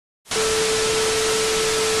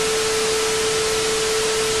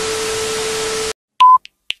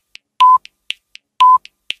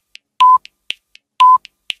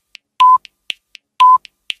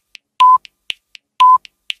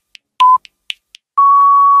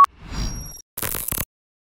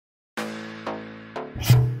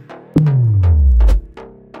Good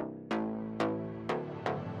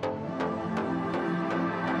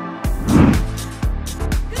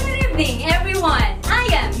evening, everyone! I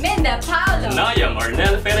am Minda Paolo. And I am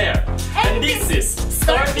Arnel Ferrer. And this is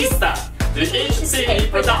Startista, the HCA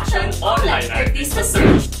production online artista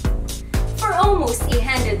search. For almost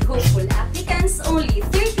 100 hopeful applicants, only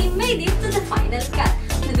 30 made it to the final cut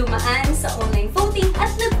na dumaan sa online voting at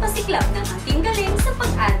nagpasiklab ng ating galing sa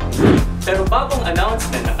pag-arte. Pero bagong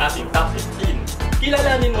announcement ng ating top 15,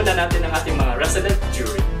 kilalanin muna natin ang ating mga resident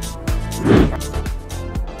jury.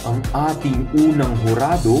 Ang ating unang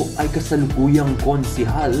hurado ay kasalukuyang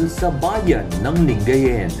konsihal sa bayan ng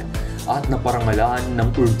Lingayen at naparangalan ng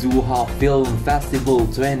Urduha Film Festival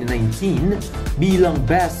 2019 bilang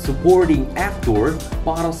Best Supporting Actor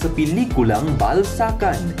para sa pelikulang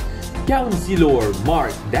Balsakan. Councilor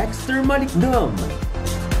Mark Dexter Malikdam.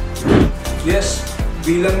 Yes,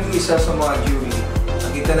 bilang isa sa mga jury,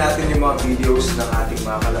 nakita natin yung mga videos ng ating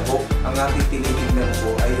mga kalahok. Ang ating tinitignan po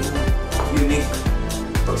ay unique.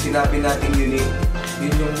 Pag sinabi natin unique,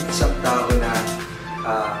 yun yung isang tao na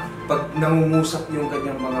pag nangungusap yung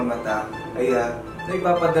kanyang mga mata, ay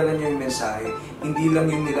naipapadala niya yung mensahe. Hindi lang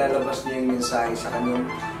yung nilalabas niya yung mensahe sa kanyang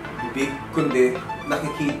bibig, kundi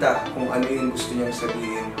nakikita kung ano yung gusto niyang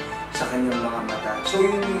sabihin sa kanyang mga mata. So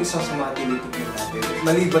yun yung isang sa mga tinitignan natin.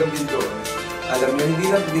 Maliban din doon, alam niyo, hindi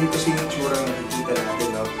lang din kasi yung tsurang nakikita natin,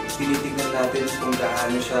 no? Tinitignan natin kung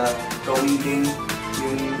gaano siya ka-willing,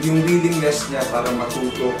 yung willingness niya para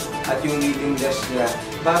matuto at yung willingness niya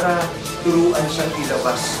para turuan siyang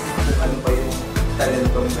ilabas kung ano pa yung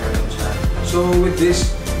talentong meron siya. So with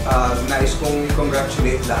this, nais kong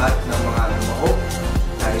congratulate lahat ng mga lumahok.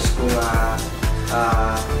 Nais kong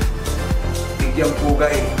bigyang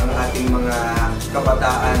pugay ang ating mga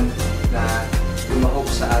kabataan na lumahok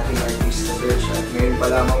sa ating artista search. At ngayon pa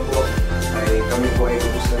lamang po ay kami po ay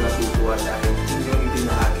ubos na natutuwa dahil inyong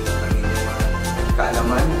ibinahagi ang inyong mga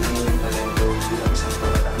kaalaman, ang inyong talento bilang isang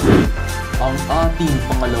kabataan. Ang ating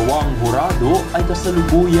pangalawang hurado ay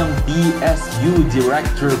kasalukuyang BSU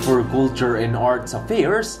Director for Culture and Arts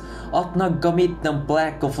Affairs at nagkamit ng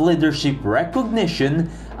Plaque of Leadership Recognition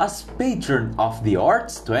as Patron of the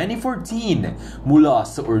Arts 2014 mula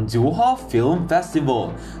sa Urduha Film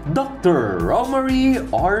Festival, Dr. Romary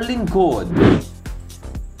R. Lincod.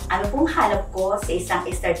 Ano pong hanap ko sa isang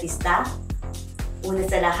startista? Una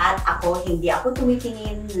sa lahat, hindi ako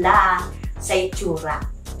tumitingin lang sa itsura.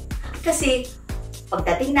 Kasi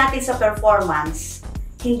pagdating natin sa performance,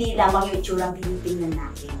 hindi lamang yung itsurang tinitingnan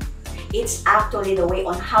natin. It's actually the way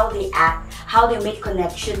on how they act, how they make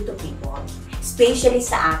connection to people. Especially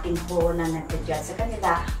sa akin po na nagka-judge sa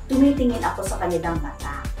kanila, tumitingin ako sa kanilang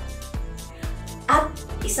mata. At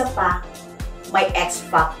isa pa, may X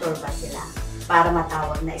factor ba sila para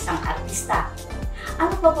matawag na isang artista?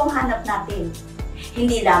 Ano pa pong hanap natin?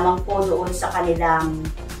 Hindi lamang po doon sa kanilang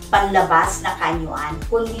panlabas na kanyuan,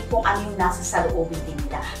 kundi kung ano yung nasa saloobin din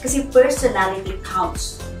nila. Kasi personality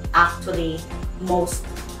counts actually most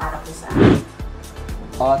para po sa akin.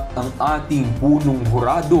 At ang ating punong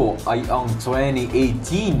hurado ay ang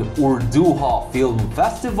 2018 Urduha Film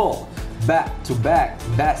Festival back-to-back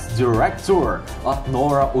Best Director at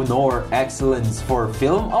Nora Honor Excellence for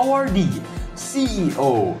Film Awardee,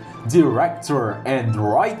 CEO, Director and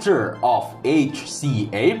Writer of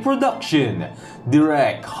HCA Production,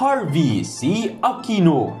 Direk Harvey C.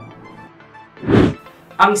 Aquino.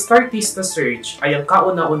 Ang Startista Search ay ang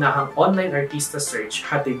kauna-unahang online artista search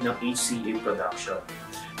hatid ng HCA Production,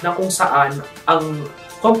 na kung saan ang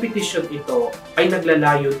competition ito ay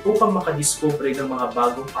naglalayon upang makadiscover ng mga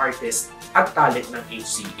bagong artist at talent ng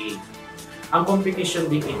HCA. Ang competition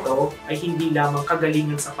din ito ay hindi lamang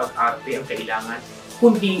kagalingan sa pag-arte ang kailangan,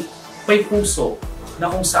 kundi may puso na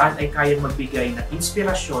kung saan ay kayang magbigay ng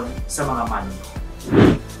inspirasyon sa mga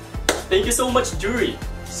manonood. Thank you so much, jury!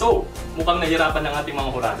 So, mukhang nahirapan ng ating mga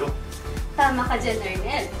hurado. Tama ka dyan,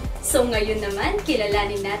 Arnel. So ngayon naman,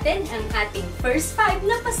 kilalanin natin ang ating first 5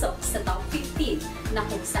 na pasok sa top 15 na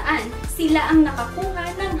kung saan sila ang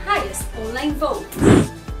nakakuha ng highest online votes.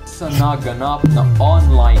 Sa naganap na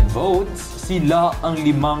online votes, sila ang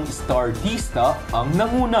 5 startista ang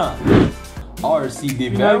nanguna. RC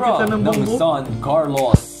De Vera ng San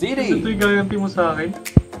Carlos City. Ito'y gaganti mo sa akin?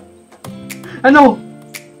 Ano?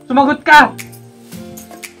 Sumagot ka!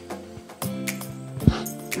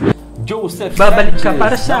 Joseph Babalik ka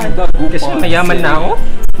para saan? Kasi mayaman na ako?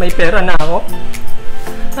 May pera na ako?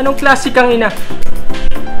 Anong klase kang ina?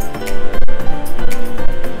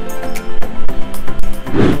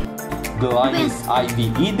 Glynis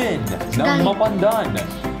Ivy Eden ng Mapandan.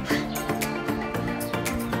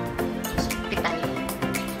 Hospital.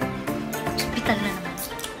 Hospital na naman.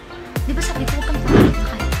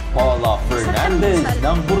 Fernandez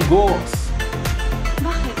ng Burgos.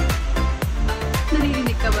 Bakit?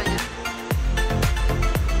 Naririnig ka ba niya?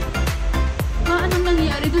 Anong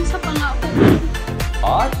nangyari dun sa pangako?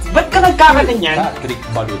 At Ba't ka nagkakaganyan? Patrick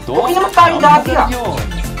Baluto Okay naman tayo ng dati, ah. Batañon.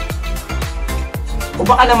 O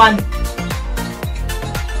baka naman,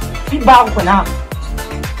 bago ka na.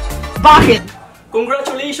 Bakit?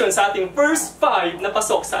 Congratulations sa ating first 5 na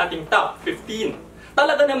pasok sa ating top 15.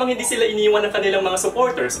 Talaga namang hindi sila iniwan ng kanilang mga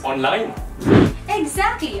supporters online.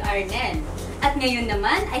 Exactly, Arnel. At ngayon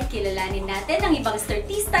naman ay kilalanin natin ang ibang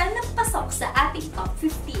startista na pasok sa ating top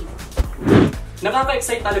 15.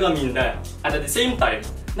 Nakaka-excite talaga minda, at at the same time,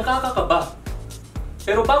 nakakakaba.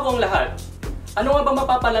 Pero bago ang lahat, ano nga ba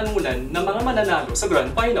mapapalamunan ng mga mananalo sa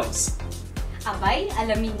Grand Finals? Abay,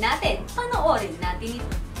 alamin natin, panoorin natin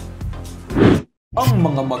ito. Ang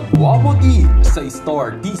mga magwawagi sa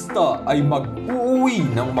Startista ay mag-uuwi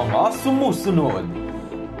ng mga sumusunod.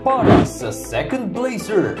 Para sa second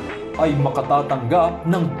placer ay makatatanggap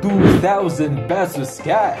ng 2,000 pesos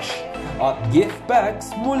cash at gift packs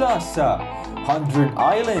mula sa 100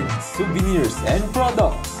 Islands Souvenirs and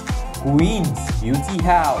Products, Queen's Beauty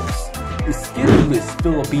House, Skinless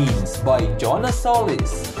Philippines by Jonas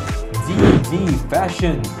Solis, DD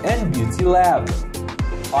Fashion and Beauty Lab,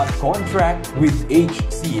 at contract with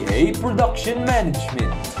HCA Production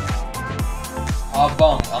Management.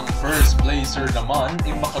 Habang ang first placer naman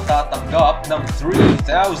ay makatatanggap ng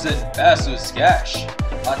 3,000 pesos cash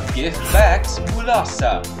at gift packs mula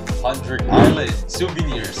sa 100 Island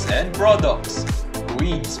Souvenirs and Products,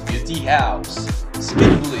 Queen's Beauty House,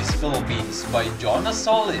 Skinless Philippines by Jonas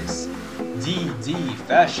Solis, DD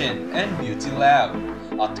Fashion and Beauty Lab,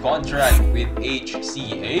 at contract with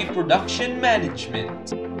HCA Production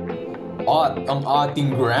Management. At ang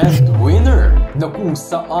ating grand winner na kung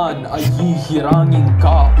saan ay hihirangin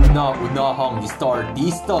kauna-unahang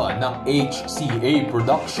startista ng HCA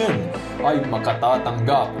Production ay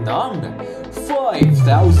makatatanggap ng 5,000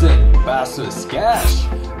 pesos cash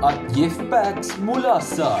at gift packs mula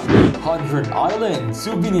sa 100 Island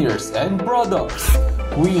Souvenirs and Products,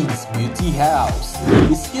 Queen's Beauty House,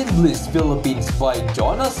 Skinless Philippines by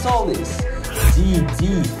Jonas Solis,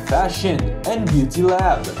 DD Fashion and Beauty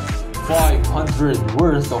Lab, 500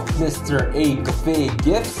 worth of Mr. A Cafe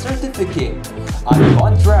gift certificate at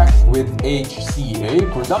contract with HCA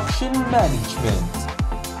Production Management.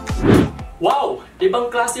 Wow!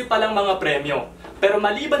 Ibang klase palang mga premyo. Pero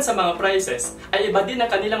maliban sa mga prizes, ay iba din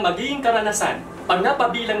ang kanilang magiging karanasan pag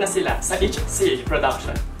napabilang na sila sa HCA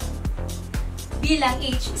Production. Bilang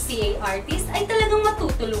HCA artist ay talagang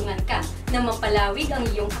matutulungan ka na mapalawig ang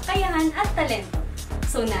iyong kakayahan at talento.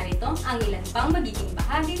 So narito ang ilan pang magiging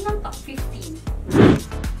bahagi ng top 15.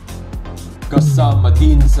 Kasama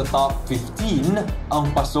din sa top 15 ang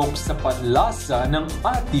pasok sa panlasa ng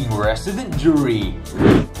ating resident jury,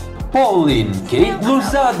 Pauline Kate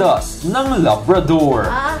Luzadas ng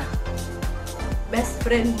Labrador. Best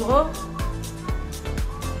friend mo?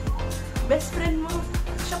 Best friend mo?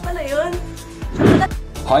 Siya pala yun?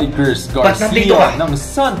 Hikers Ba't nandito Garcia ka? ng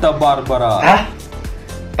Santa Barbara. Ha?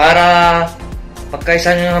 Para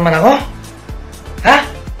pagkaisa niyo naman ako? Ha?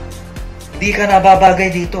 Hindi ka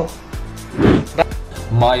nababagay dito.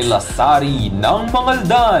 Myla Sari ng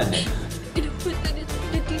Mangaldan. Pinapunta na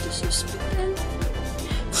tayo dito sa ospital.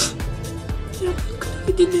 Dapat ko na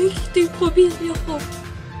hindi nakikita yung pamilya ko.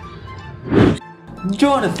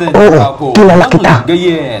 Jonathan Oo, Bravo kilala ng kita.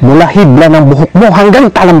 Lingayen. Mula hibla ng buhok mo hanggang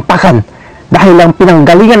talampakan. Dahil ang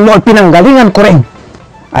pinanggalingan mo ay pinanggalingan ko rin.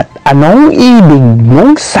 At anong ibig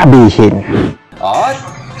mong sabihin? At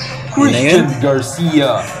Christian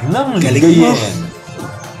Garcia ng Galing mo. Lingayen.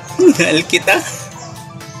 Mahal kita.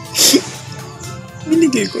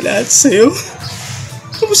 Binigay ko lahat sa'yo.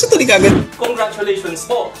 Kamusta tuloy kagad? Congratulations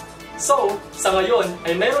po! So, sa ngayon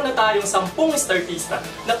ay meron na tayong 10 startista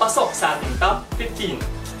na pasok sa ating top 15.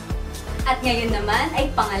 At ngayon naman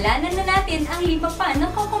ay pangalanan na natin ang 5 pa na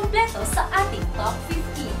kukumpleto sa ating top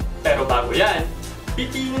 15. Pero bago yan,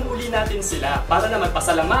 pipinin uli natin sila para naman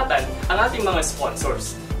pasalamatan ang ating mga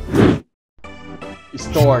sponsors.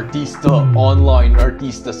 Startista Online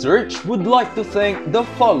Artista Search would like to thank the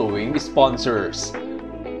following sponsors: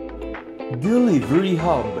 Delivery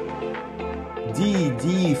Hub,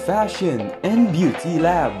 DD Fashion and Beauty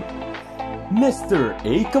Lab, Mr.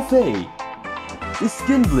 A Cafe,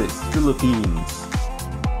 Skinless Philippines,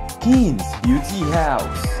 Keen's Beauty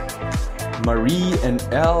House, Marie and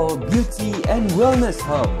L Beauty and Wellness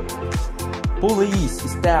Hub, Police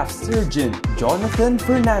Staff Sergeant Jonathan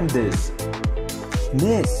Fernandez,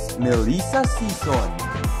 Miss Melissa Season,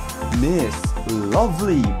 Miss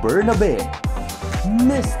Lovely Bernabe,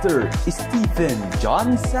 Mr. Stephen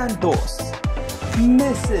John Santos,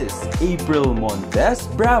 Mrs. April Montes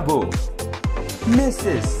Bravo,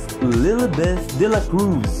 Mrs. Lilibeth de la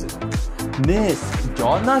Cruz, Miss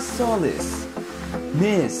Jonas Solis,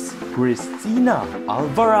 Miss Christina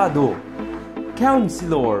Alvarado,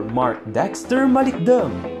 Councilor Mark Dexter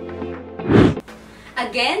Malikdam.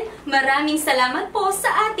 Again, maraming salamat po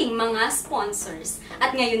sa ating mga sponsors.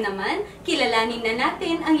 At ngayon naman, kilalanin na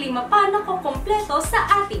natin ang 5 pa na kukumpleto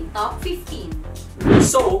sa ating top 15.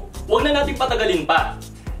 So, huwag na nating patagalin pa.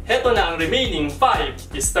 Heto na ang remaining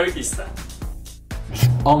 5 Startista.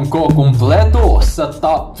 Ang kukumpleto sa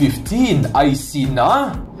top 15 ay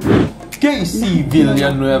sina Casey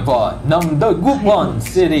Villanueva ng Dagupan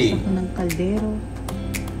City, ng kaldero,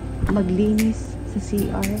 maglinis sa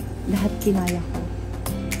CR, lahat kinaya ko.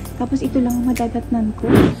 Tapos ito lang ang madadatnan ko.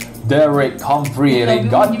 Derek Humphrey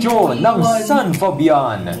Regacho ng San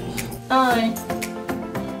Fabian, Ay,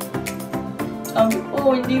 sabi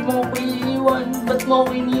ko, hindi mo ako iiwan. Ba't mo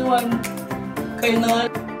ako iniwan? Kayo na.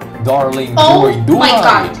 Darling Joy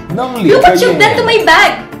Dunay ng You put your Ligayen, gun to my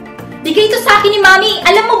bag! Bigay ito sa akin ni Mami.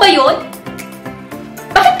 Alam mo ba yun?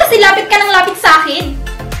 Bakit kasi lapit ka ng lapit sa akin?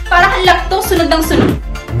 Para kang lakto, sunod ng sunod.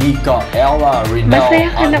 Micaela Rinal Masaya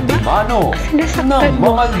ka na ba? Antimano Kasi ng nasaktan mo.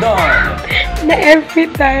 Mangaldan, Na every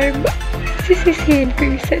time, sisisihin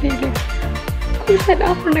ko yung sarili ko. Kung saan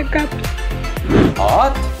ako nagkapa.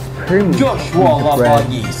 at Joshua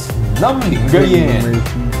Lapagis ng Lingayen.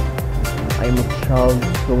 I am a child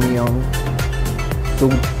so young, so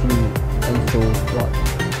sweet, and so flawed.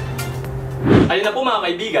 Ayun na po mga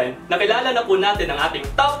kaibigan, nakilala na po natin ang ating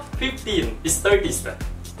top 15 Startista.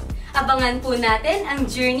 Abangan po natin ang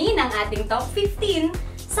journey ng ating top 15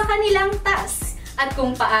 sa kanilang task at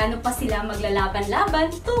kung paano pa sila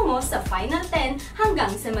maglalaban-laban tungo sa Final 10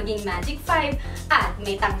 hanggang sa maging Magic 5 at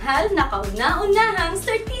may tanghal na kauna-unahang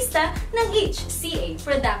Startista ng HCA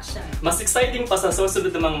Production. Mas exciting pa sa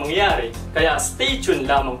susunod namang mangyayari, kaya stay tuned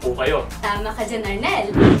lamang po kayo. Tama ka dyan,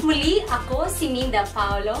 Arnel. Muli, ako si Minda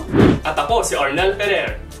Paolo. At ako si Arnel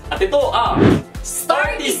Ferrer. At ito ang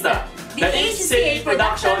Startista, the HCA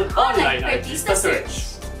Production Online Artista Search.